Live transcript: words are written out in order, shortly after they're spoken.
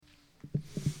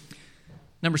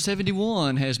Number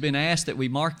 71 has been asked that we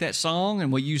mark that song,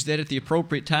 and we'll use that at the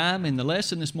appropriate time in the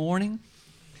lesson this morning.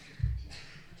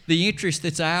 The interest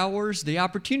that's ours, the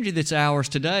opportunity that's ours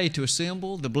today to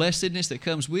assemble, the blessedness that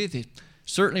comes with it,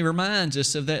 certainly reminds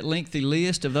us of that lengthy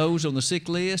list of those on the sick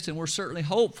list, and we're certainly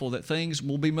hopeful that things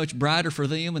will be much brighter for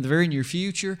them in the very near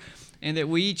future, and that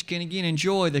we each can again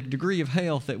enjoy the degree of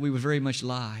health that we would very much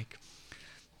like.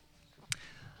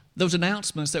 Those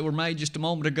announcements that were made just a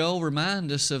moment ago remind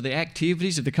us of the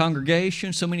activities of the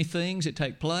congregation, so many things that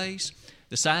take place,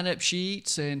 the sign-up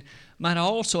sheets, and might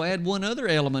also add one other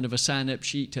element of a sign-up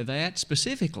sheet to that,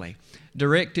 specifically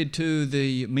directed to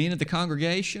the men of the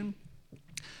congregation.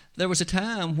 There was a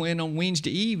time when on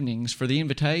Wednesday evenings for the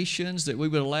invitations that we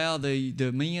would allow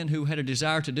the men who had a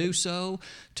desire to do so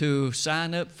to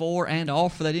sign up for and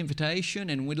offer that invitation,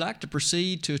 and we'd like to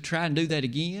proceed to try and do that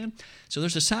again. So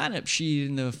there's a sign-up sheet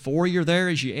in the foyer there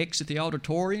as you exit the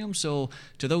auditorium. So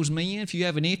to those men, if you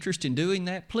have an interest in doing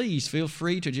that, please feel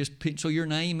free to just pencil your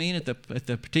name in at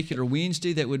the particular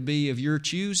Wednesday that would be of your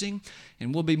choosing,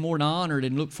 and we'll be more than honored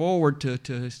and look forward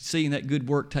to seeing that good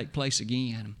work take place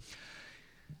again.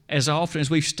 As often as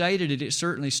we've stated it, it's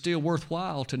certainly still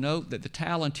worthwhile to note that the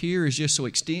talent here is just so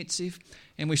extensive,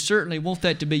 and we certainly want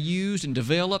that to be used and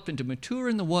developed and to mature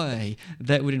in the way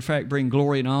that would in fact bring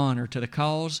glory and honor to the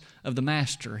cause of the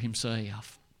Master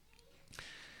himself.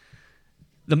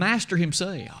 The Master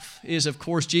himself is, of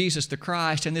course, Jesus the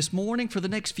Christ, and this morning for the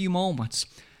next few moments,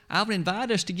 I would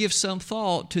invite us to give some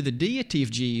thought to the deity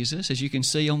of Jesus, as you can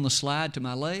see on the slide to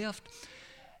my left.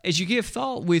 As you give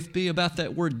thought with me about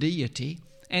that word deity,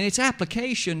 and its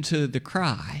application to the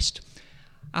Christ,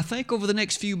 I think over the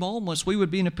next few moments we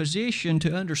would be in a position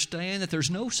to understand that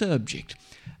there's no subject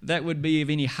that would be of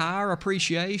any higher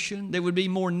appreciation, that would be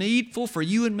more needful for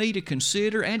you and me to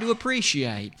consider and to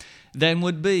appreciate than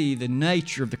would be the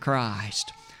nature of the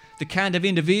Christ, the kind of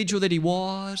individual that he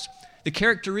was, the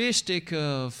characteristic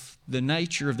of the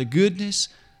nature of the goodness,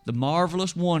 the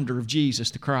marvelous wonder of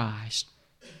Jesus the Christ.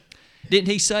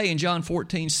 Didn't he say in John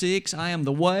 14:6, I am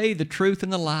the way, the truth,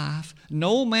 and the life.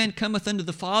 No man cometh unto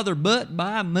the Father but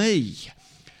by me.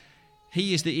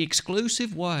 He is the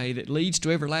exclusive way that leads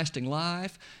to everlasting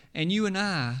life, and you and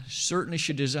I certainly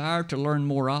should desire to learn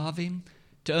more of him,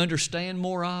 to understand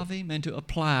more of him, and to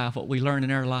apply what we learn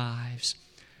in our lives.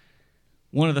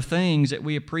 One of the things that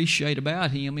we appreciate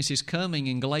about him is his coming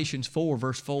in Galatians 4,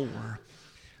 verse 4.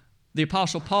 The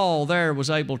Apostle Paul there was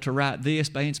able to write this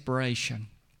by inspiration.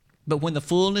 But when the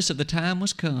fullness of the time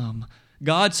was come,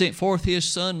 God sent forth his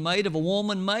Son, made of a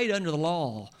woman, made under the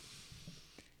law.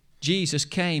 Jesus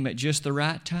came at just the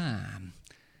right time.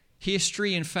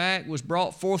 History, in fact, was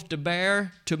brought forth to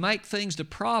bear to make things the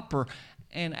proper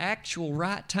and actual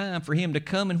right time for him to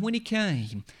come. And when he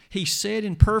came, he set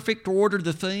in perfect order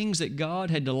the things that God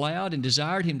had allowed and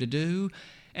desired him to do.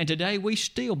 And today we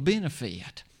still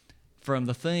benefit from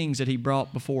the things that he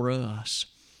brought before us.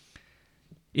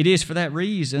 It is for that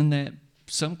reason that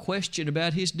some question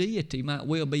about his deity might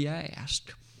well be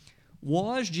asked.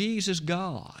 Was Jesus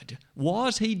God?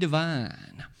 Was he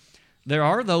divine? There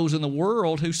are those in the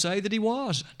world who say that he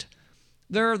wasn't.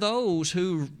 There are those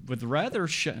who, with rather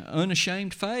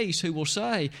unashamed face, who will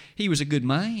say he was a good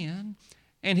man,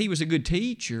 and he was a good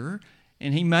teacher,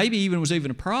 and he maybe even was even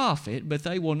a prophet, but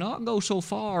they will not go so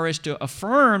far as to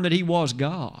affirm that he was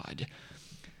God.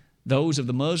 Those of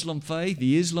the Muslim faith,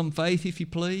 the Islam faith, if you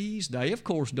please, they, of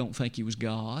course, don't think he was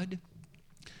God.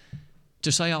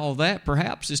 To say all that,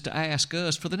 perhaps, is to ask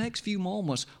us, for the next few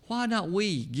moments, why not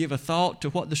we give a thought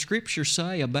to what the Scriptures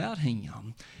say about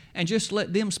him and just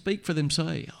let them speak for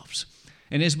themselves?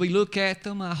 And as we look at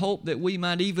them, I hope that we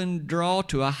might even draw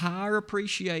to a higher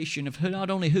appreciation of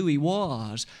not only who he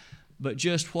was, but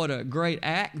just what a great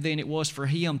act then it was for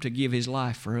him to give his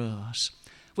life for us.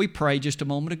 We prayed just a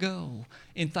moment ago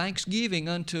in thanksgiving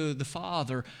unto the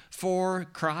Father for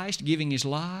Christ giving his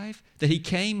life, that he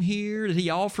came here, that he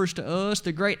offers to us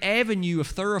the great avenue of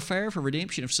thoroughfare for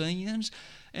redemption of sins.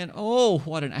 And oh,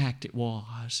 what an act it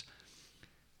was.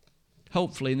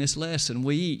 Hopefully in this lesson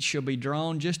we each shall be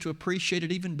drawn just to appreciate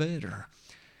it even better.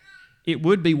 It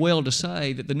would be well to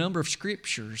say that the number of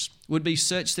Scriptures would be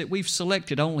such that we've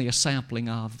selected only a sampling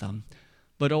of them.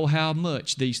 But oh, how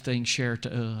much these things share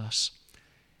to us.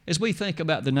 As we think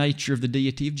about the nature of the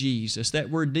deity of Jesus,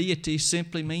 that word deity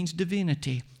simply means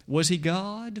divinity. Was he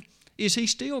God? Is he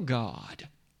still God?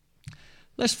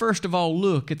 Let's first of all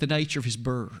look at the nature of his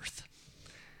birth.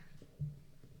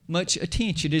 Much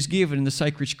attention is given in the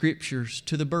sacred Scriptures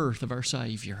to the birth of our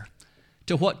Savior,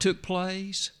 to what took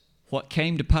place, what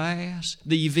came to pass,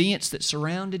 the events that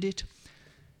surrounded it.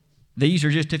 These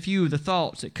are just a few of the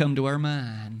thoughts that come to our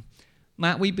mind.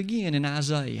 Might we begin in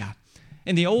Isaiah?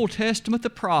 In the Old Testament, the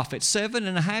prophets,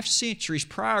 7.5 centuries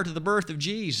prior to the birth of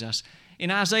Jesus,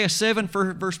 in Isaiah 7,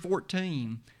 verse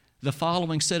 14, the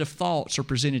following set of thoughts are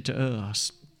presented to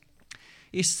us.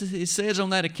 It says on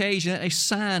that occasion that a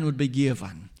sign would be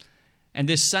given, and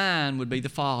this sign would be the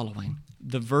following.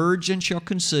 The virgin shall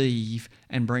conceive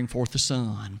and bring forth a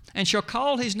son, and shall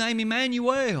call his name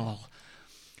Emmanuel.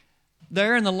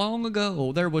 There in the long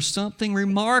ago, there was something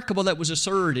remarkable that was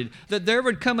asserted, that there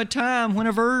would come a time when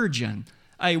a virgin,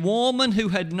 a woman who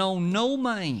had known no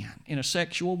man in a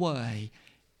sexual way,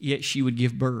 yet she would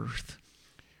give birth.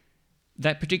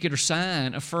 That particular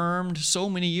sign affirmed so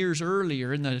many years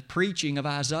earlier in the preaching of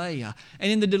Isaiah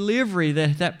and in the delivery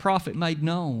that that prophet made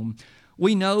known.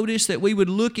 We notice that we would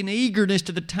look in eagerness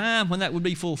to the time when that would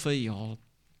be fulfilled.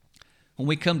 When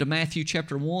we come to Matthew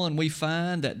chapter 1, we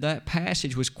find that that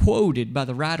passage was quoted by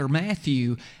the writer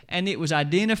Matthew, and it was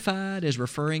identified as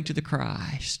referring to the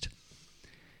Christ.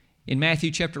 In Matthew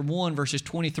chapter 1, verses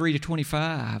 23 to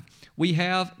 25, we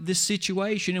have this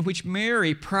situation in which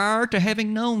Mary, prior to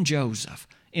having known Joseph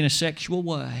in a sexual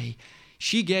way,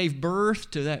 she gave birth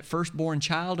to that firstborn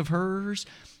child of hers.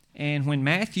 And when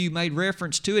Matthew made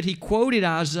reference to it, he quoted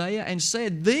Isaiah and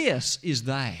said, "This is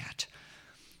that."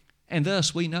 And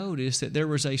thus we notice that there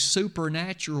was a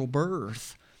supernatural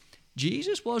birth.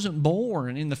 Jesus wasn't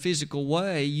born in the physical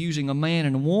way using a man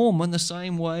and a woman the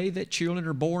same way that children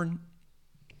are born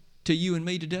to you and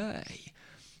me today.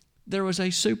 There was a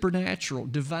supernatural,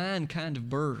 divine kind of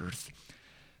birth.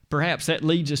 Perhaps that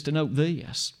leads us to note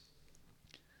this.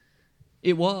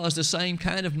 It was the same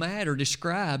kind of matter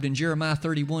described in Jeremiah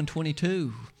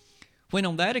 31:22, when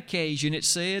on that occasion it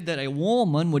said that a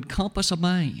woman would compass a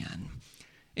man.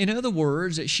 In other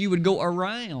words, that she would go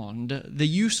around the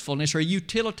usefulness or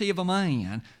utility of a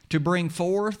man to bring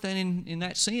forth, and in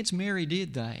that sense, Mary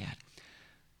did that.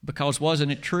 Because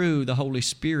wasn't it true, the Holy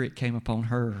Spirit came upon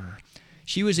her.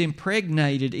 She was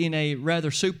impregnated in a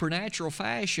rather supernatural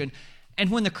fashion, and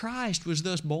when the Christ was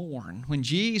thus born, when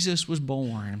Jesus was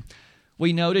born,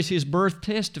 we notice His birth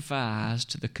testifies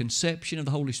to the conception of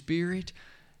the Holy Spirit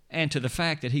and to the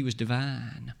fact that He was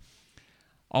divine.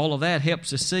 All of that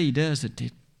helps us see, doesn't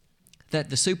it, that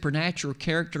the supernatural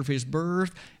character of His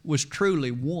birth was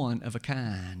truly one of a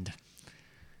kind.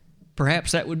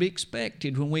 Perhaps that would be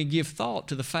expected when we give thought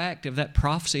to the fact of that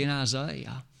prophecy in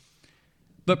Isaiah.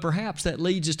 But perhaps that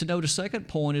leads us to note a second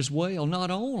point as well, not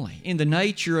only in the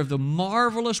nature of the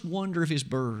marvelous wonder of His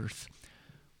birth.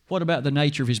 What about the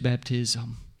nature of His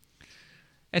baptism?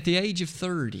 At the age of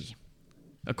 30,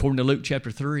 according to Luke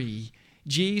chapter 3,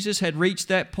 Jesus had reached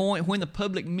that point when the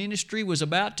public ministry was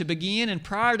about to begin, and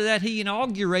prior to that, He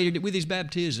inaugurated it with His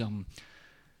baptism.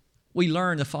 We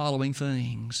learn the following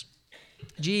things.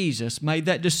 Jesus made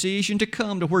that decision to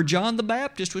come to where John the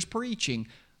Baptist was preaching,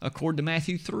 according to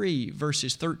Matthew 3,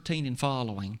 verses 13 and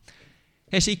following.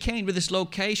 As He came to this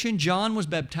location, John was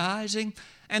baptizing,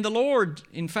 and the Lord,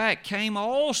 in fact, came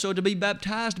also to be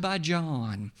baptized by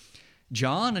John.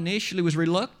 John initially was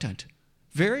reluctant,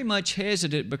 very much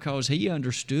hesitant, because he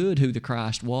understood who the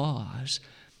Christ was.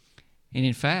 And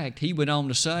in fact, he went on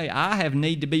to say, "I have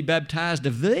need to be baptized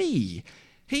of thee."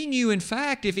 He knew, in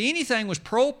fact, if anything was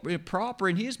proper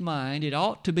in his mind, it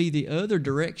ought to be the other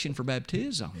direction for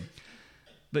baptism.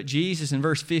 But Jesus in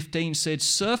verse 15 said,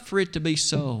 "Suffer it to be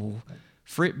so,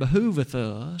 for it behooveth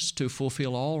us to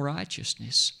fulfill all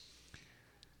righteousness."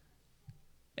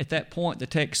 At that point, the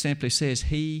text simply says,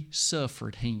 He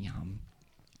suffered Him.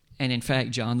 And in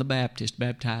fact, John the Baptist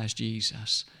baptized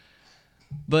Jesus.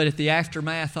 But at the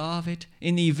aftermath of it,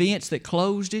 in the events that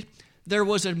closed it, there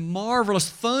was a marvelous,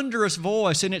 thunderous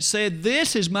voice, and it said,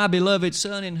 "This is my beloved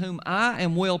Son, in whom I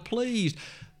am well pleased."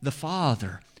 The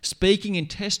Father speaking in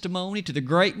testimony to the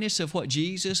greatness of what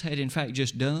Jesus had in fact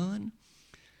just done.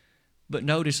 But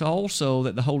notice also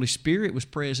that the Holy Spirit was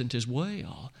present as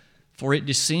well, for it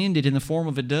descended in the form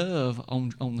of a dove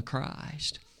on the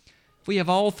Christ. We have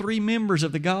all three members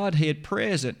of the Godhead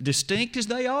present, distinct as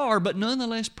they are, but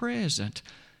nonetheless present.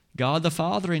 God the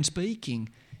Father in speaking,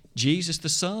 Jesus the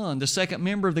Son, the second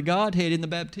member of the Godhead in the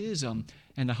baptism,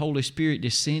 and the Holy Spirit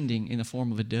descending in the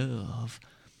form of a dove.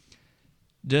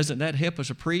 Doesn't that help us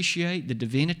appreciate the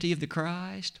divinity of the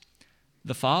Christ?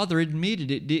 The Father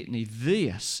admitted it, didn't He?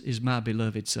 "This is my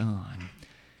beloved Son."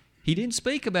 He didn't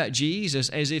speak about Jesus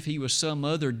as if He was some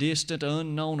other distant,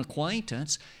 unknown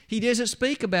acquaintance. He doesn't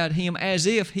speak about Him as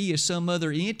if He is some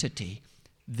other entity.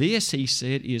 "This," He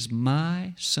said, "is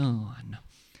my Son."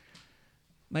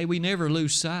 May we never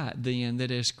lose sight, then, that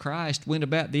as Christ went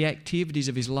about the activities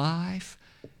of His life,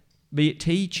 be it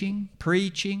teaching,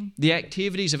 preaching, the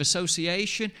activities of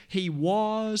association. He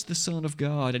was the Son of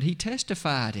God, and He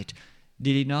testified it.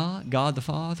 Did He not? God the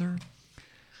Father.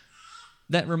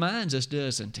 That reminds us,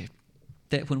 doesn't it,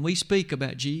 that when we speak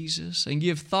about Jesus and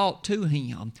give thought to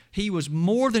Him, He was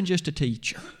more than just a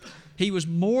teacher. He was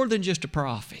more than just a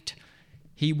prophet.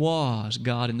 He was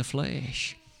God in the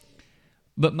flesh.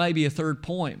 But maybe a third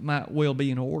point might well be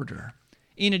in order.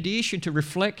 In addition to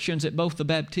reflections at both the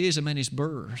baptism and His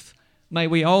birth, may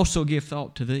we also give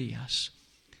thought to this.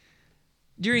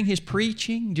 During His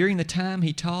preaching, during the time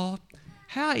He taught,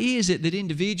 how is it that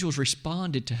individuals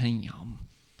responded to Him?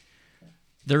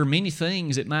 There are many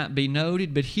things that might be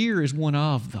noted, but here is one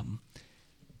of them.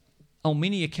 On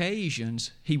many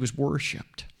occasions, He was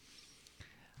worshiped.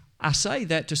 I say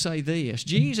that to say this.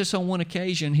 Jesus on one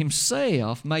occasion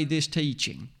Himself made this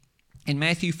teaching. In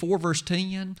Matthew 4 verse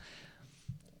 10,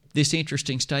 this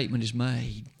interesting statement is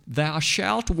made. Thou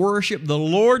shalt worship the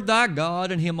Lord thy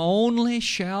God, and Him only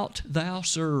shalt thou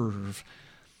serve.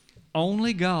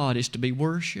 Only God is to be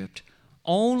worshiped.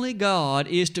 Only God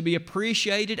is to be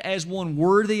appreciated as one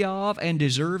worthy of and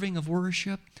deserving of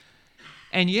worship.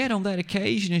 And yet on that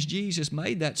occasion, as Jesus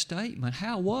made that statement,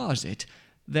 how was it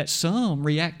that some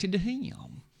reacted to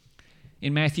Him?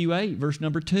 In Matthew 8, verse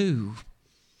number 2.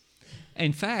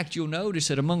 In fact, you'll notice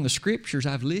that among the scriptures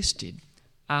I've listed,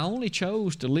 I only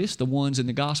chose to list the ones in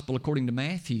the Gospel according to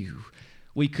Matthew.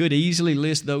 We could easily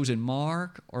list those in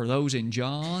Mark, or those in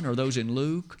John, or those in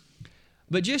Luke.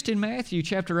 But just in Matthew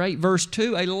chapter 8, verse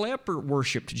 2, a leper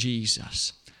worshiped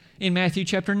Jesus. In Matthew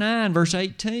chapter 9, verse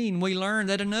 18, we learn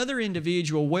that another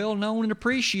individual, well known and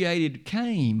appreciated,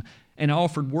 came and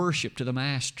offered worship to the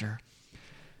Master.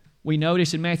 We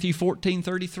notice in Matthew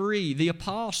 14:33, the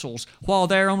apostles, while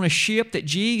they're on a ship that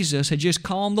Jesus had just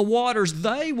calmed the waters,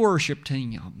 they worshiped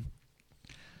Him.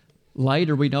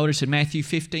 Later we notice in Matthew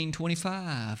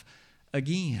 15:25,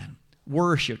 again,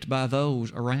 worshiped by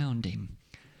those around Him.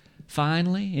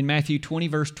 Finally, in Matthew 20,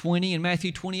 verse 20, and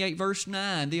Matthew 28, verse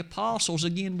 9, the apostles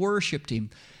again worshiped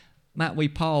Him. Might we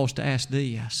pause to ask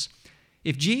this?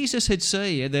 If Jesus had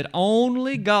said that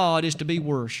only God is to be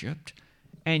worshiped,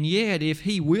 and yet if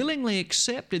He willingly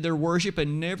accepted their worship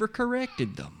and never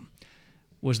corrected them,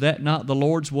 was that not the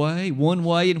Lord's way, one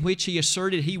way in which He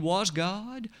asserted He was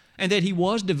God, and that He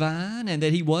was divine, and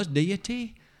that He was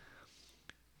deity?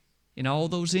 In all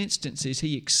those instances,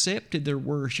 He accepted their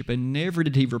worship, and never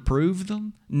did He reprove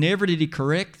them, never did He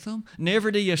correct them,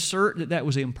 never did He assert that that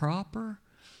was improper.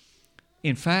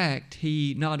 In fact,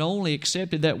 He not only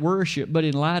accepted that worship, but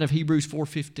in light of Hebrews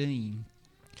 4:15,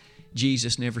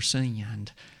 Jesus never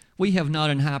sinned. We have not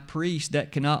an high priest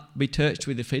that cannot be touched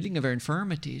with the feeling of our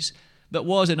infirmities, but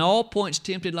was in all points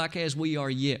tempted like as we are,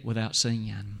 yet without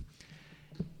sin.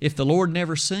 If the Lord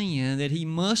never sinned, that He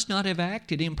must not have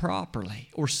acted improperly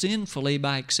or sinfully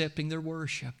by accepting their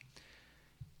worship.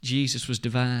 Jesus was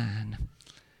divine.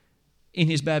 In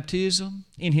His baptism,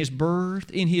 in His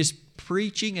birth, in His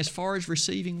preaching, as far as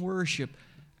receiving worship,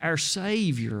 our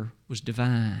Savior was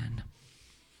divine.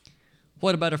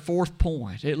 What about a fourth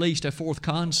point, at least a fourth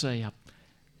concept?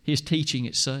 His teaching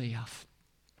itself.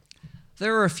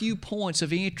 There are a few points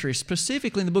of interest,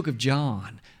 specifically in the book of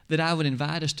John, that I would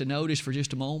invite us to notice for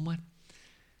just a moment.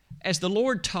 As the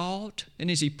Lord taught, and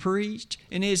as He preached,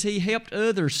 and as He helped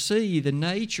others see the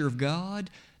nature of God,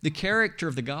 the character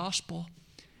of the gospel,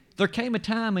 there came a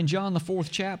time in John the 4th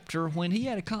chapter when He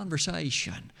had a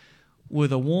conversation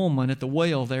with a woman at the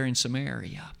well there in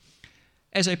Samaria.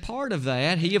 As a part of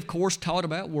that, He, of course, taught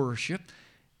about worship.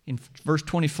 In verse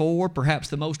 24, perhaps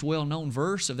the most well-known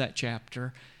verse of that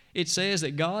chapter, it says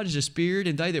that God is a spirit,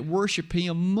 and they that worship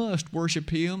Him must worship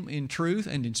Him in truth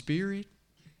and in spirit.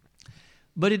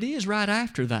 But it is right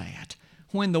after that,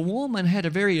 when the woman had a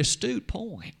very astute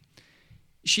point.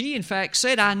 She, in fact,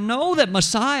 said, I know that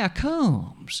Messiah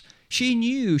comes. She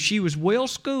knew, she was well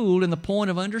schooled in the point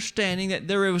of understanding that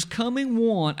there was coming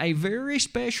one, a very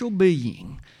special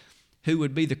being, who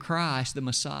would be the Christ, the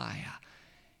Messiah.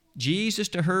 Jesus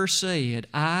to her said,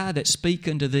 I that speak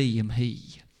unto thee am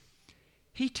He.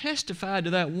 He testified to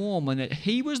that woman that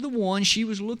He was the one she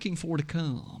was looking for to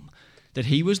come, that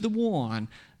He was the one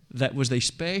that was the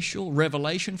special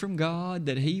revelation from God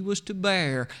that He was to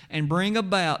bear and bring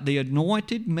about the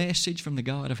anointed message from the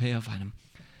God of heaven.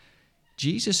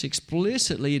 Jesus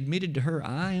explicitly admitted to her,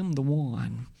 I am the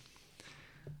one.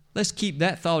 Let's keep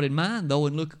that thought in mind, though,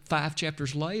 and look 5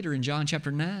 chapters later in John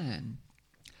chapter 9.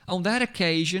 On that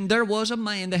occasion, there was a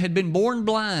man that had been born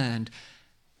blind.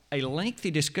 A lengthy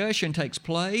discussion takes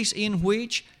place in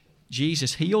which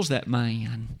Jesus heals that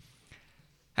man.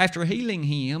 After healing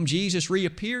him, Jesus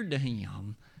reappeared to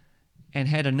him. and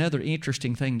had another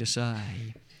interesting thing to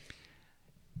say.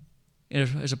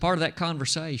 As a part of that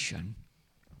conversation,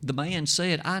 the man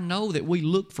said, I know that we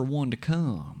look for one to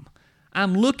come.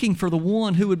 I'm looking for the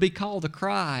one who would be called the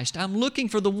Christ. I'm looking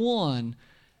for the one.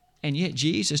 And yet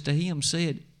Jesus to him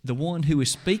said, the one who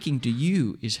is speaking to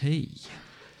you is He.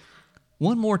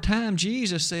 One more time,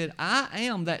 Jesus said, I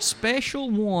am that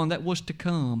special one that was to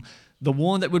come, the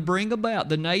one that would bring about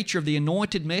the nature of the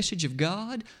anointed message of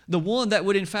God, the one that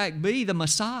would in fact be the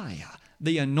Messiah,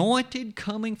 the anointed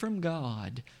coming from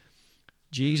God.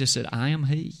 Jesus said, I am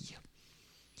He.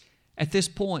 At this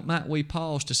point, might we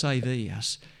pause to say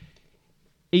this.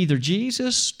 Either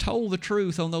Jesus told the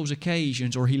truth on those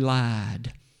occasions or He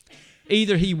lied.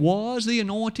 Either He was the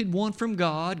anointed one from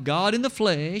God, God in the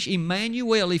flesh,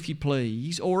 Emmanuel if you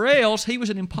please, or else He was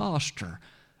an impostor,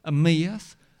 a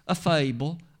myth, a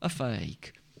fable, a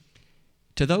fake.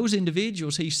 To those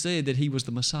individuals He said that He was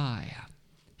the Messiah.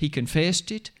 He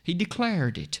confessed it, He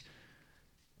declared it.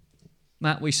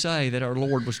 Might we say that our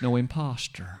Lord was no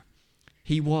impostor?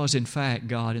 He was in fact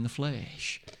God in the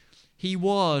flesh. He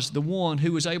was the one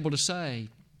who was able to say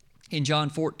in John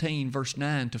 14 verse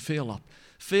 9 to Philip,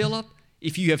 Philip,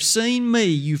 if you have seen me,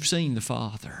 you've seen the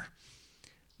Father.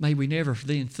 May we never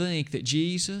then think that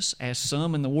Jesus, as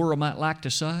some in the world might like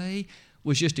to say,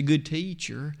 was just a good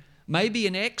teacher, maybe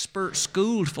an expert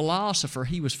schooled philosopher.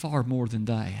 He was far more than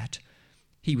that.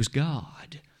 He was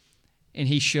God, and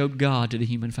He showed God to the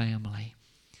human family.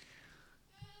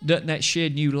 Doesn't that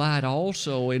shed new light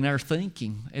also in our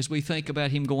thinking as we think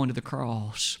about Him going to the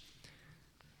cross?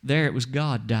 There it was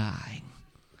God dying.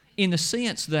 In the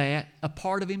sense that a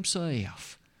part of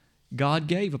Himself, God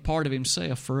gave a part of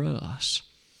Himself for us.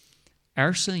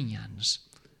 Our sins,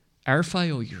 our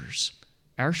failures,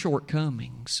 our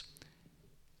shortcomings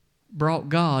brought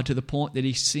God to the point that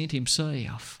He sent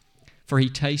Himself, for He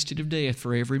tasted of death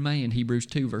for every man, Hebrews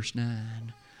 2 verse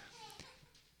 9.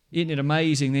 Isn't it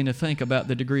amazing then to think about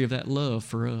the degree of that love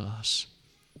for us?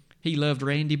 He loved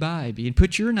Randy Bybee, and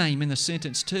put your name in the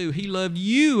sentence too. He loved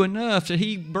you enough that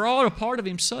He brought a part of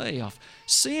Himself,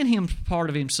 sent Him part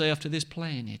of Himself to this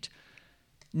planet,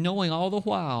 knowing all the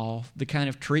while the kind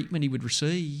of treatment He would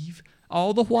receive,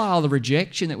 all the while the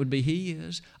rejection that would be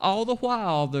His, all the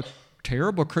while the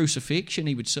terrible crucifixion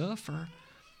He would suffer,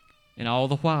 and all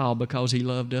the while because He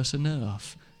loved us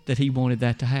enough that He wanted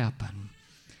that to happen.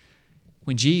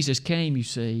 When Jesus came, you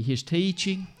see, His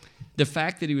teaching, the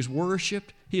fact that He was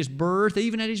worshiped, His birth,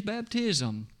 even at His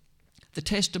baptism, the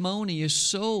testimony is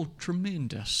so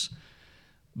tremendous.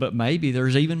 But maybe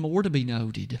there's even more to be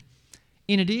noted.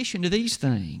 In addition to these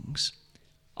things,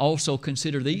 also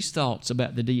consider these thoughts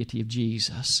about the deity of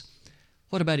Jesus.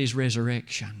 What about His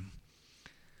resurrection?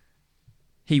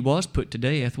 He was put to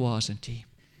death, wasn't He?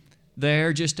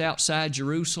 There, just outside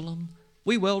Jerusalem,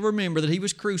 we well remember that He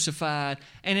was crucified,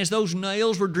 and as those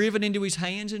nails were driven into His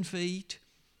hands and feet,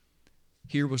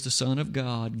 here was the Son of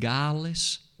God,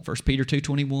 guileless, 1 Peter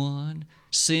 2:21,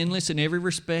 sinless in every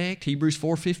respect, Hebrews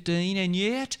 4:15, and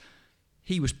yet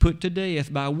He was put to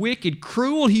death by wicked,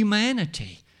 cruel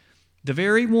humanity. The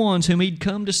very ones whom He'd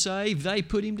come to save, they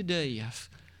put Him to death.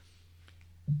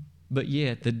 But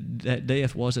yet that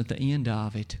death wasn't the end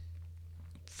of it.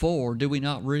 For, do we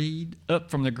not read, up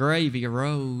from the grave He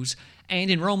arose, and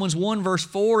in Romans 1 verse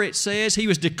 4 it says, He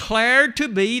was declared to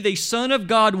be the Son of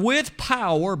God with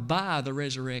power by the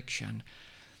resurrection.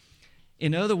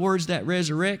 In other words, that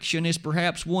resurrection is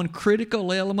perhaps one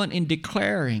critical element in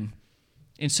declaring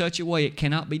in such a way it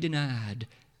cannot be denied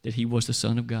that He was the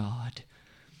Son of God.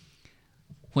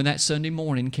 When that Sunday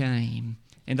morning came,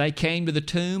 and they came to the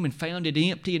tomb and found it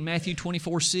empty in Matthew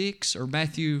 24:6 or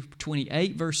Matthew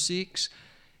 28 verse 6,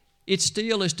 it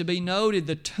still is to be noted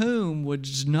the tomb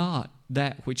was not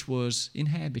that which was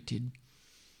inhabited.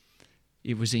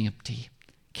 It was empty.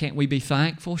 Can't we be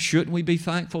thankful? Shouldn't we be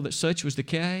thankful that such was the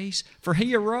case? For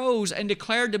He arose and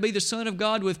declared to be the Son of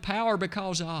God with power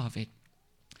because of it.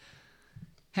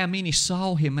 How many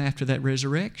saw Him after that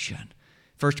resurrection?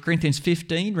 1 Corinthians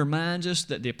 15 reminds us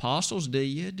that the apostles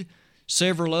did.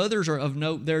 Several others are of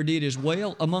note there did as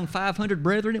well, among 500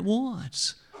 brethren at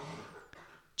once.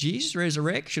 Jesus'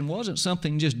 resurrection wasn't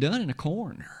something just done in a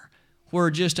corner where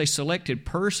just a selected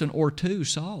person or two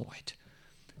saw it.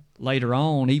 Later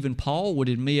on, even Paul would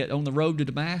admit on the road to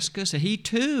Damascus that he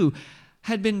too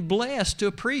had been blessed to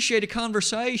appreciate a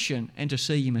conversation and to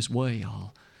see Him as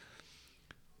well.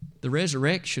 The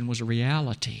resurrection was a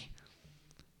reality.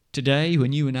 Today,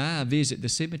 when you and I visit the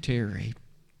cemetery,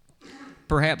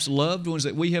 perhaps loved ones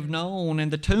that we have known, and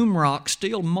the tomb rock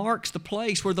still marks the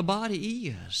place where the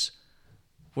body is,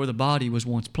 where the body was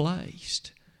once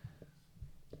placed.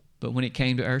 But when it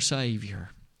came to our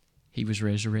Savior, He was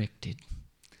resurrected.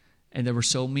 And there were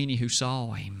so many who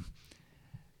saw Him.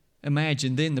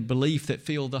 Imagine then the belief that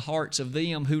filled the hearts of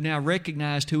them who now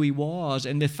recognized who He was,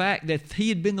 and the fact that He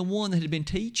had been the one that had been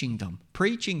teaching them,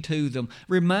 preaching to them,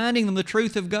 reminding them the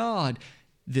truth of God.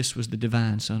 This was the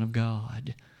divine Son of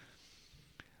God.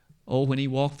 Oh, when He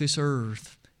walked this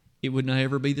earth, it would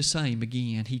never be the same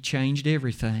again. He changed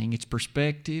everything, its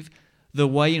perspective, the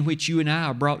way in which you and I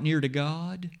are brought near to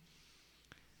God.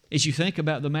 As you think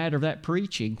about the matter of that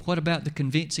preaching, what about the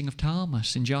convincing of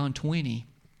Thomas in John 20?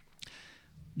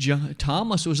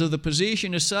 Thomas was of the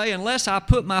position to say, unless I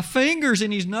put my fingers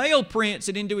in His nail prints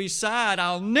and into His side,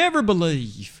 I'll never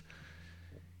believe.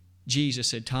 Jesus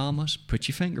said, Thomas, put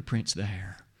your fingerprints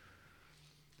there.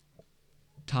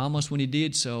 Thomas, when he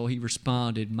did so, he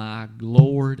responded, my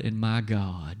Lord and my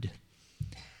God.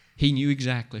 He knew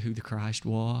exactly who the Christ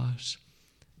was.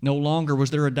 No longer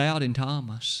was there a doubt in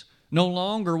Thomas. No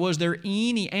longer was there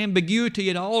any ambiguity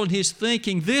at all in his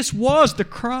thinking. This was the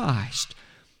Christ.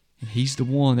 And He's the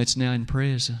one that's now in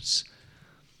presence.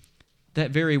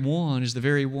 That very one is the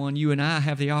very one you and I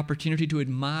have the opportunity to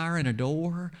admire and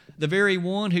adore. The very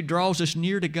one who draws us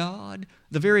near to God.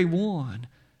 The very one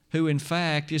who, in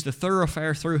fact, is the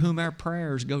thoroughfare through whom our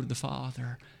prayers go to the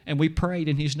Father. And we prayed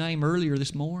in His name earlier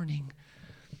this morning.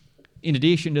 In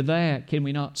addition to that, can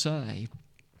we not say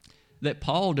that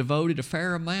Paul devoted a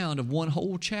fair amount of one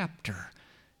whole chapter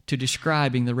to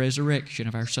describing the resurrection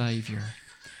of our Savior?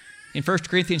 In 1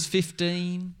 Corinthians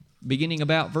 15, beginning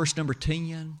about verse number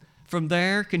 10, from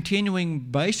there, continuing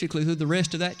basically through the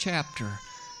rest of that chapter,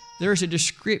 there's a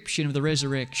description of the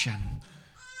resurrection.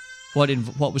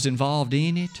 What was involved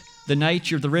in it, the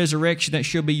nature of the resurrection that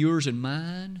shall be yours and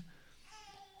mine.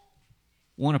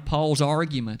 One of Paul's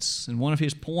arguments and one of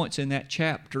his points in that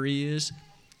chapter is,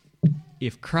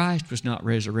 if Christ was not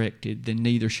resurrected, then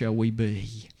neither shall we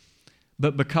be.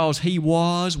 But because He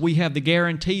was, we have the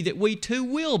guarantee that we too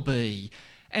will be.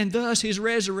 And thus His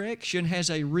resurrection has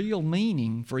a real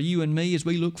meaning for you and me as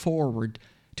we look forward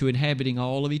to inhabiting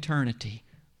all of eternity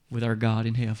with our God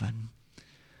in heaven.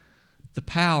 The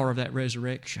power of that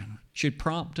resurrection should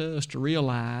prompt us to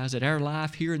realize that our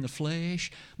life here in the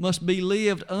flesh must be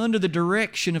lived under the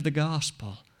direction of the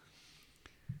gospel.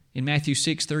 In Matthew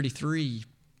 6:33,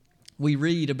 we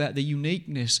read about the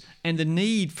uniqueness and the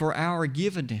need for our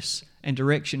givenness and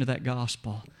direction of that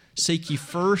gospel. Seek ye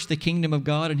first the kingdom of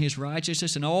God and His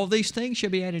righteousness, and all these things shall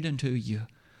be added unto you.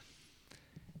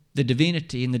 The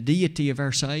divinity and the deity of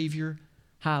our Savior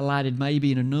highlighted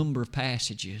maybe in a number of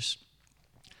passages.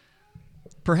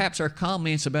 Perhaps our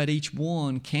comments about each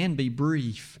one can be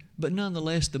brief, but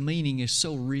nonetheless the meaning is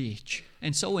so rich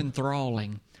and so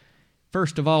enthralling.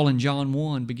 First of all, in John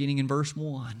 1, beginning in verse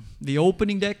 1, the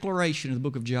opening declaration of the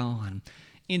book of John.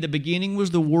 In the beginning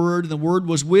was the Word, and the Word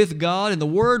was with God, and the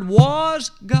Word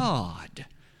was God.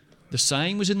 The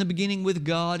same was in the beginning with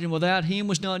God, and without Him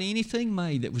was not anything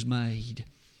made that was made.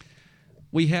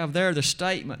 We have there the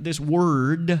statement, this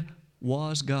Word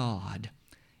was God.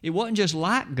 It wasn't just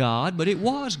like God, but it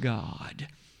was God.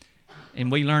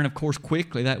 And we learn, of course,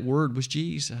 quickly that Word was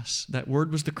Jesus. That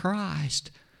Word was the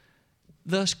Christ.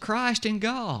 Thus, Christ and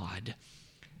God.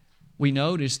 We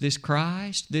notice this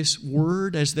Christ, this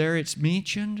Word, as there it's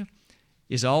mentioned,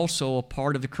 is also a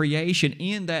part of the creation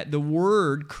in that the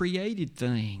Word created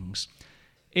things.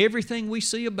 Everything we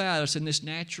see about us in this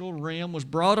natural realm was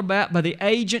brought about by the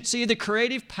agency of the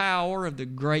creative power of the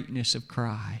greatness of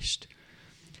Christ.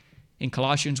 In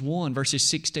Colossians 1, verses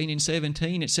 16 and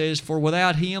 17, it says, for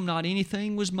without Him not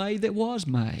anything was made that was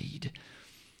made.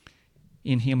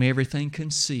 In Him everything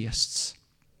consists.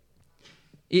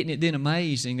 Isn't it then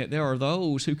amazing that there are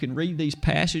those who can read these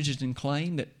passages and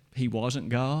claim that He wasn't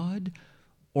God,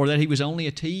 or that He was only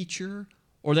a teacher,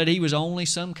 or that He was only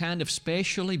some kind of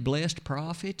specially blessed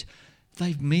prophet?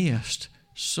 They've missed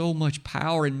so much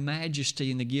power and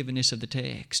majesty in the givenness of the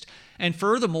text. And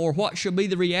furthermore, what shall be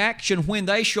the reaction when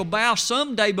they shall bow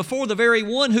someday before the very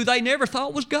one who they never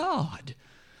thought was God?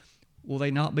 Will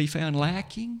they not be found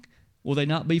lacking? Will they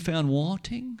not be found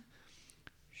wanting?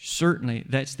 Certainly,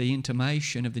 that's the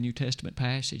intimation of the New Testament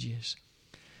passages.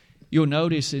 You'll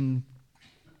notice in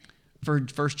 1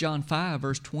 John 5,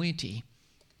 verse 20,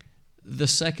 the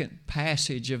second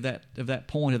passage of that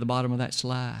point at the bottom of that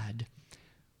slide.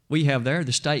 We have there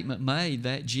the statement made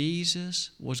that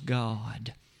Jesus was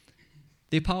God.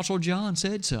 The Apostle John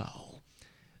said so.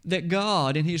 That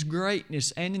God in His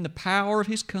greatness and in the power of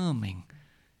His coming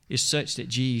is such that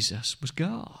Jesus was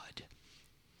God.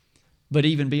 But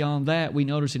even beyond that, we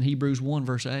notice in Hebrews 1,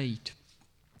 verse 8,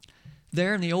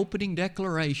 there in the opening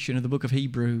declaration of the book of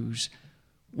Hebrews,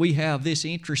 we have this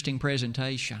interesting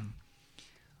presentation.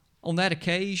 On that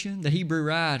occasion, the Hebrew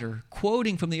writer,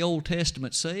 quoting from the Old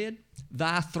Testament, said,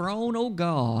 "Thy throne, O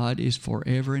God, is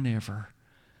forever and ever."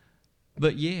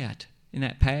 But yet, in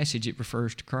that passage, it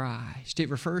refers to Christ. It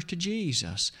refers to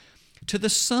Jesus. To the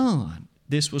Son,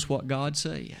 this was what God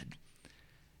said.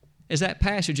 As that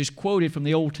passage is quoted from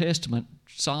the Old Testament,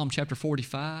 Psalm chapter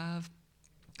 45,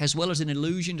 as well as an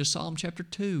allusion to Psalm chapter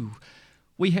 2,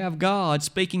 we have God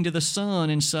speaking to the Son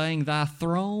and saying, "Thy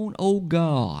throne, O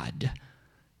God,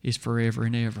 is forever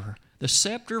and ever." The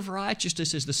scepter of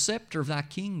righteousness is the scepter of thy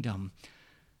kingdom.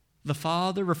 The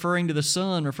Father, referring to the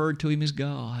Son, referred to him as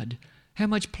God. How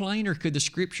much plainer could the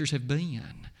Scriptures have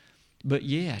been? But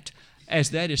yet,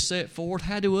 as that is set forth,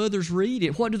 how do others read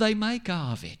it? What do they make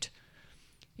of it?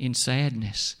 In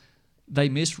sadness, they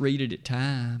misread it at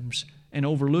times and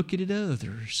overlook it at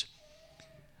others.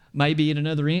 Maybe in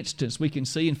another instance, we can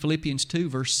see in Philippians 2,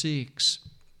 verse 6.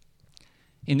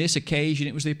 In this occasion,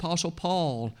 it was the Apostle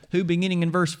Paul who, beginning in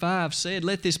verse 5, said,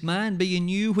 "Let this mind be in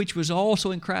you, which was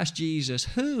also in Christ Jesus,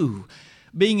 who,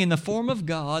 being in the form of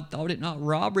God, thought it not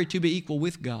robbery to be equal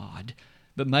with God,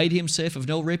 but made himself of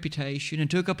no reputation,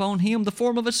 and took upon him the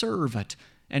form of a servant,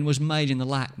 and was made in the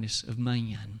likeness of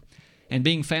man. And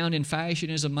being found in fashion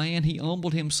as a man, he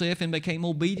humbled himself and became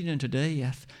obedient unto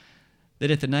death,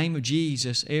 that at the name of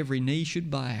Jesus every knee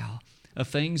should bow, of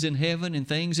things in heaven and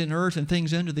things in earth and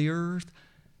things under the earth,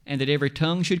 and that every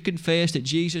tongue should confess that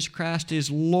Jesus Christ is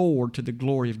Lord, to the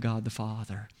glory of God the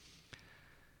Father."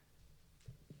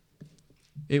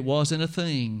 It wasn't a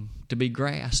thing to be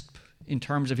grasped in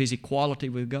terms of his equality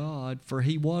with God, for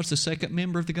he was the second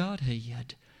member of the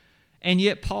Godhead. And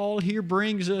yet Paul here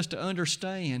brings us to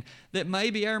understand that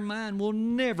maybe our mind will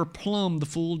never plumb the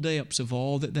full depths of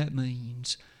all that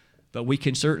means. But we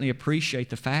can certainly appreciate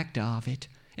the fact of it,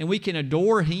 and we can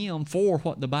adore him for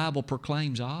what the Bible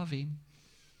proclaims of him.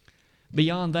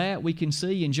 Beyond that, we can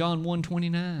see in John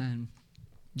 1:29,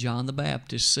 John the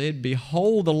Baptist said,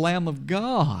 "Behold the Lamb of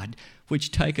God,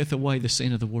 which taketh away the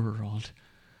sin of the world."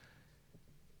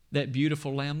 That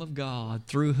beautiful Lamb of God,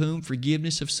 through whom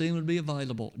forgiveness of sin would be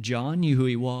available. John knew who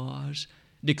he was,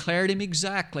 declared him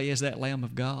exactly as that Lamb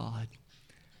of God.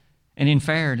 And in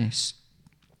fairness,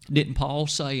 didn't Paul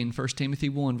say in 1 Timothy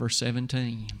 1, verse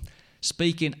 17,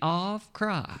 speaking of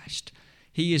Christ,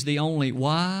 he is the only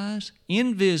wise,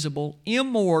 invisible,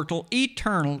 immortal,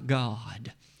 eternal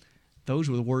God. Those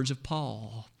were the words of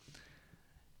Paul.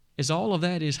 As all of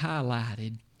that is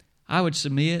highlighted, I would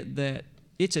submit that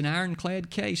it's an ironclad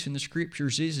case in the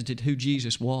Scriptures, isn't it, who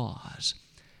Jesus was.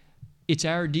 It's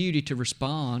our duty to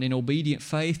respond in obedient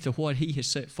faith to what he has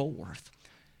set forth.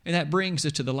 And that brings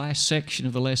us to the last section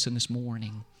of the lesson this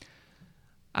morning.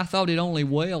 I thought it only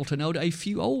well to note a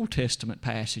few Old Testament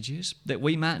passages that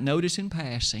we might notice in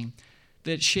passing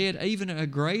that shed even a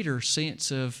greater sense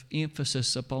of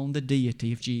emphasis upon the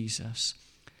deity of Jesus.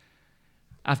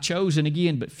 I've chosen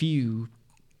again but few,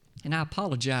 and I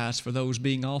apologize for those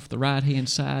being off the right-hand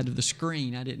side of the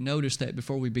screen. I didn't notice that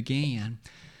before we began.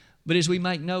 But as we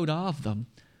make note of them,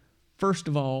 first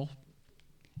of all,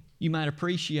 you might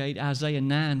appreciate Isaiah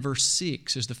 9, verse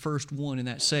 6 is the first one in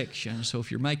that section. So if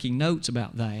you're making notes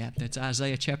about that, that's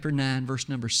Isaiah chapter 9, verse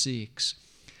number 6.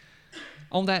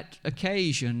 On that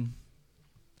occasion,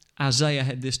 Isaiah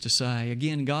had this to say.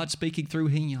 Again, God speaking through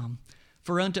him.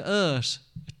 "For unto us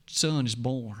a son is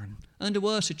born, unto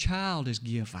us a child is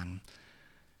given.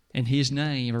 And his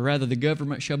name, or rather the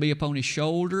government shall be upon his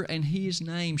shoulder, and his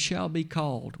name shall be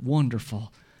called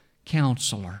Wonderful,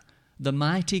 Counselor, the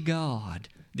Mighty God,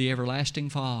 the Everlasting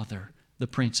Father, the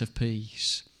Prince of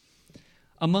Peace."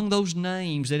 Among those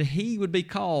names that he would be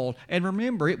called, and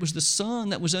remember, it was the Son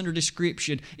that was under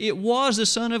description. It was the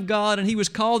Son of God, and he was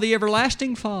called the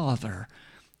Everlasting Father,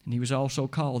 and he was also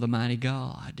called the Mighty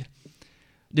God.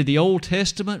 Did the Old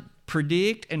Testament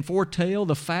predict and foretell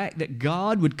the fact that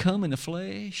God would come in the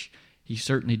flesh? He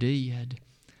certainly did.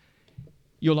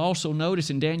 You'll also notice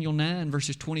in Daniel 9,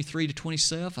 verses 23 to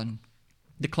 27,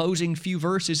 the closing few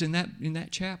verses in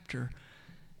that chapter,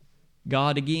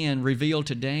 God again revealed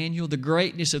to Daniel the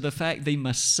greatness of the fact the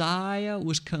Messiah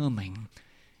was coming.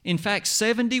 In fact,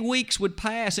 70 weeks would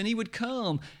pass and he would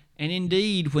come. And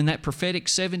indeed, when that prophetic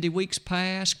 70 weeks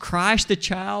passed, Christ the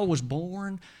child was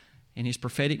born, and his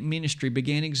prophetic ministry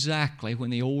began exactly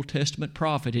when the Old Testament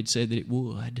prophet had said that it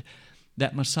would.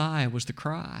 That Messiah was the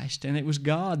Christ, and it was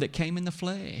God that came in the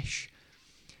flesh.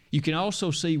 You can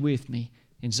also see with me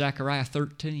in Zechariah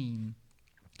 13.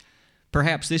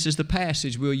 Perhaps this is the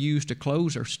passage we'll use to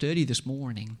close our study this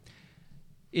morning.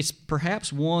 It's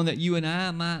perhaps one that you and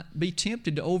I might be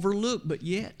tempted to overlook, but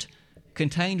yet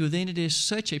contained within it is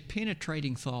such a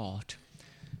penetrating thought.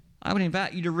 I would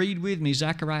invite you to read with me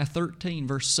Zechariah 13,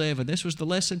 verse 7. This was the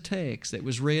lesson text that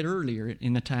was read earlier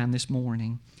in the time this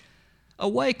morning.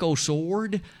 Awake, O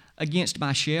sword, against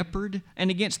my shepherd, and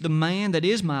against the man that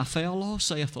is my fellow,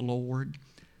 saith the Lord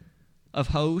of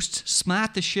hosts.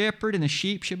 Smite the shepherd, and the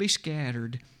sheep shall be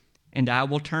scattered, and I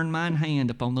will turn mine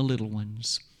hand upon the little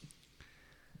ones.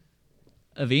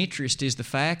 Of interest is the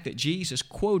fact that Jesus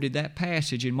quoted that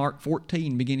passage in Mark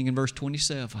 14, beginning in verse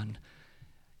 27.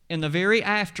 In the very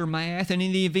aftermath and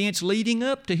in the events leading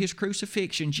up to His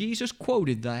crucifixion, Jesus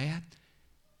quoted that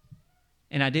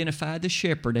and identified the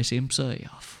shepherd as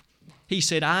Himself. He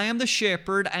said, I am the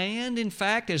shepherd, and in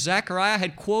fact, as Zechariah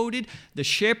had quoted, the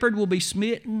shepherd will be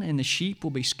smitten and the sheep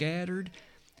will be scattered.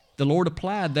 The Lord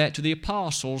applied that to the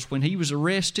apostles. When He was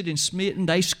arrested and smitten,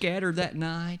 they scattered that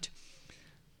night.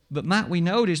 But might we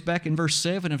notice back in verse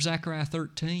 7 of Zechariah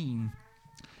 13,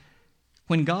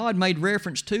 when God made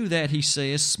reference to that, He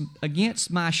says,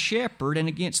 against my shepherd and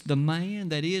against the man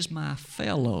that is my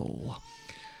fellow.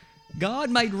 God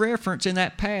made reference in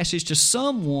that passage to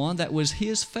someone that was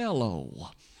His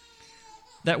fellow.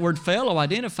 That word fellow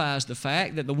identifies the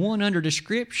fact that the one under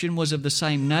description was of the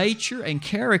same nature and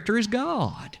character as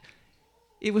God.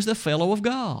 It was the fellow of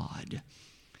God.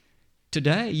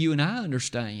 Today, you and I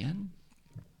understand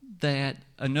that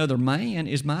another man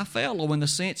is my fellow in the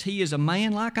sense he is a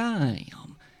man like I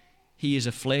am. He is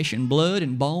of flesh and blood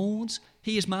and bones.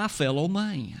 He is my fellow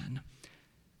man.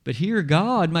 But here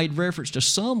God made reference to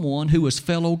someone who was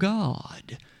fellow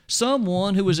God,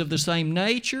 someone who was of the same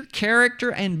nature,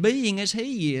 character, and being as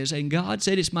He is. And God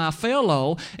said, it's my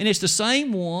fellow, and it's the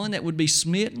same one that would be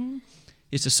smitten.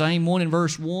 It's the same one in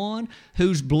verse 1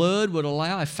 whose blood would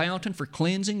allow a fountain for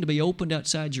cleansing to be opened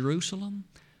outside Jerusalem.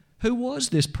 Who was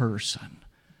this person?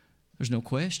 There's no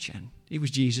question. It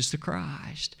was Jesus the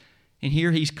Christ. And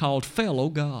here He's called fellow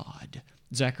God,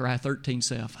 Zechariah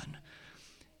 13:7.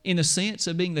 In the sense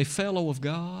of being the fellow of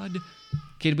God,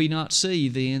 can we not see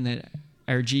then that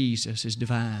our Jesus is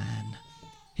divine?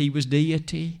 He was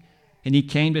deity, and He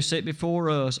came to set before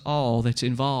us all that's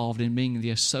involved in being the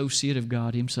associate of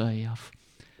God Himself.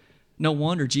 No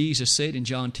wonder Jesus said in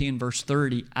John 10, verse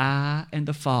 30, I and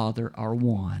the Father are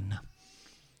one.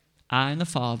 I and the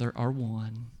Father are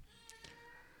one.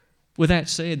 With that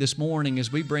said, this morning,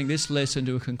 as we bring this lesson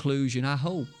to a conclusion, I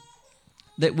hope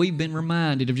that we've been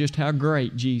reminded of just how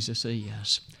great Jesus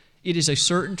is. It is a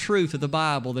certain truth of the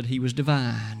Bible that He was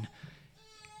divine.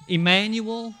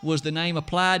 Emmanuel was the name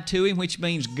applied to Him, which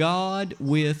means God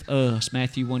with us,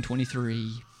 Matthew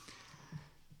 1:23.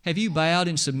 Have you bowed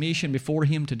in submission before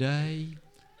Him today?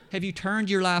 Have you turned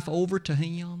your life over to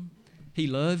Him? He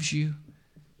loves you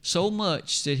so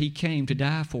much that He came to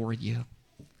die for you.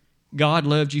 God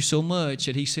loved you so much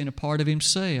that He sent a part of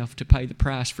Himself to pay the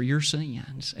price for your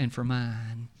sins and for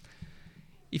mine.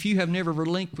 If you have never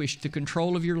relinquished the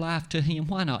control of your life to Him,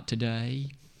 why not today?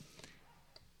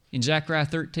 In Zechariah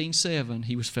 13:7,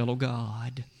 He was fellow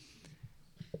God.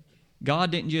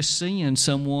 God didn't just send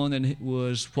someone that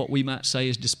was what we might say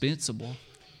is dispensable.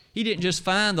 He didn't just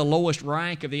find the lowest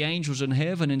rank of the angels in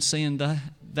heaven and send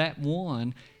that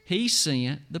one. He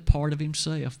sent the part of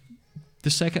Himself,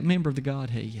 the second member of the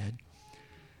Godhead.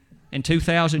 And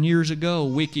 2,000 years ago,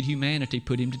 wicked humanity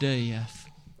put Him to death.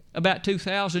 About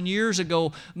 2,000 years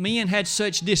ago, men had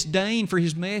such disdain for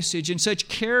His message and such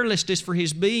carelessness for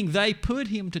His being, they put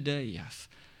Him to death.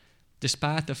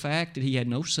 Despite the fact that He had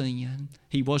no sin,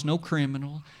 He was no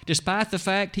criminal, despite the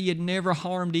fact He had never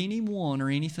harmed anyone or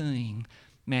anything.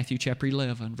 Matthew chapter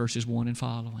 11, verses 1 and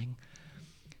following.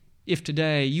 If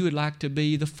today you would like to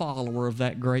be the follower of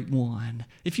that great one,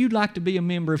 if you'd like to be a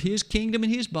member of His kingdom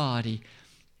and His body,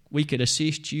 we could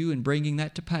assist you in bringing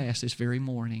that to pass this very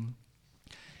morning.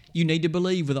 You need to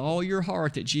believe with all your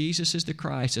heart that Jesus is the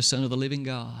Christ, the Son of the living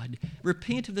God.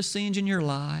 Repent of the sins in your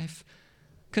life.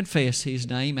 Confess His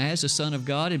name as the Son of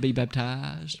God and be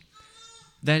baptized.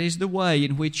 That is the way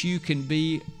in which you can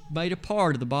be made a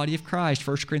part of the body of Christ,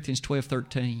 1 Corinthians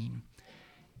 12:13.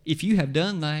 If you have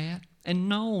done that and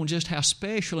known just how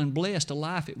special and blessed a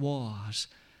life it was,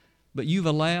 but you've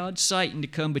allowed Satan to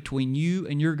come between you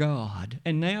and your God,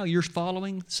 and now you're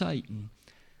following Satan,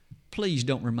 please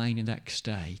don't remain in that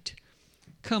state.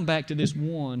 Come back to this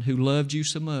one who loved you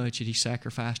so much that He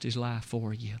sacrificed His life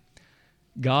for you.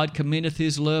 God commendeth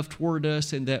His love toward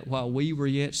us in that while we were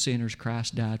yet sinners,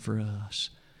 Christ died for us.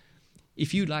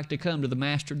 If you'd like to come to the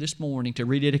Master this morning to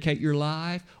rededicate your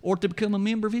life or to become a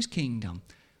member of His kingdom,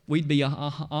 we'd be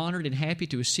honored and happy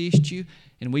to assist you,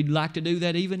 and we'd like to do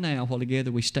that even now while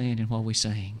together we stand and while we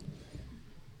sing.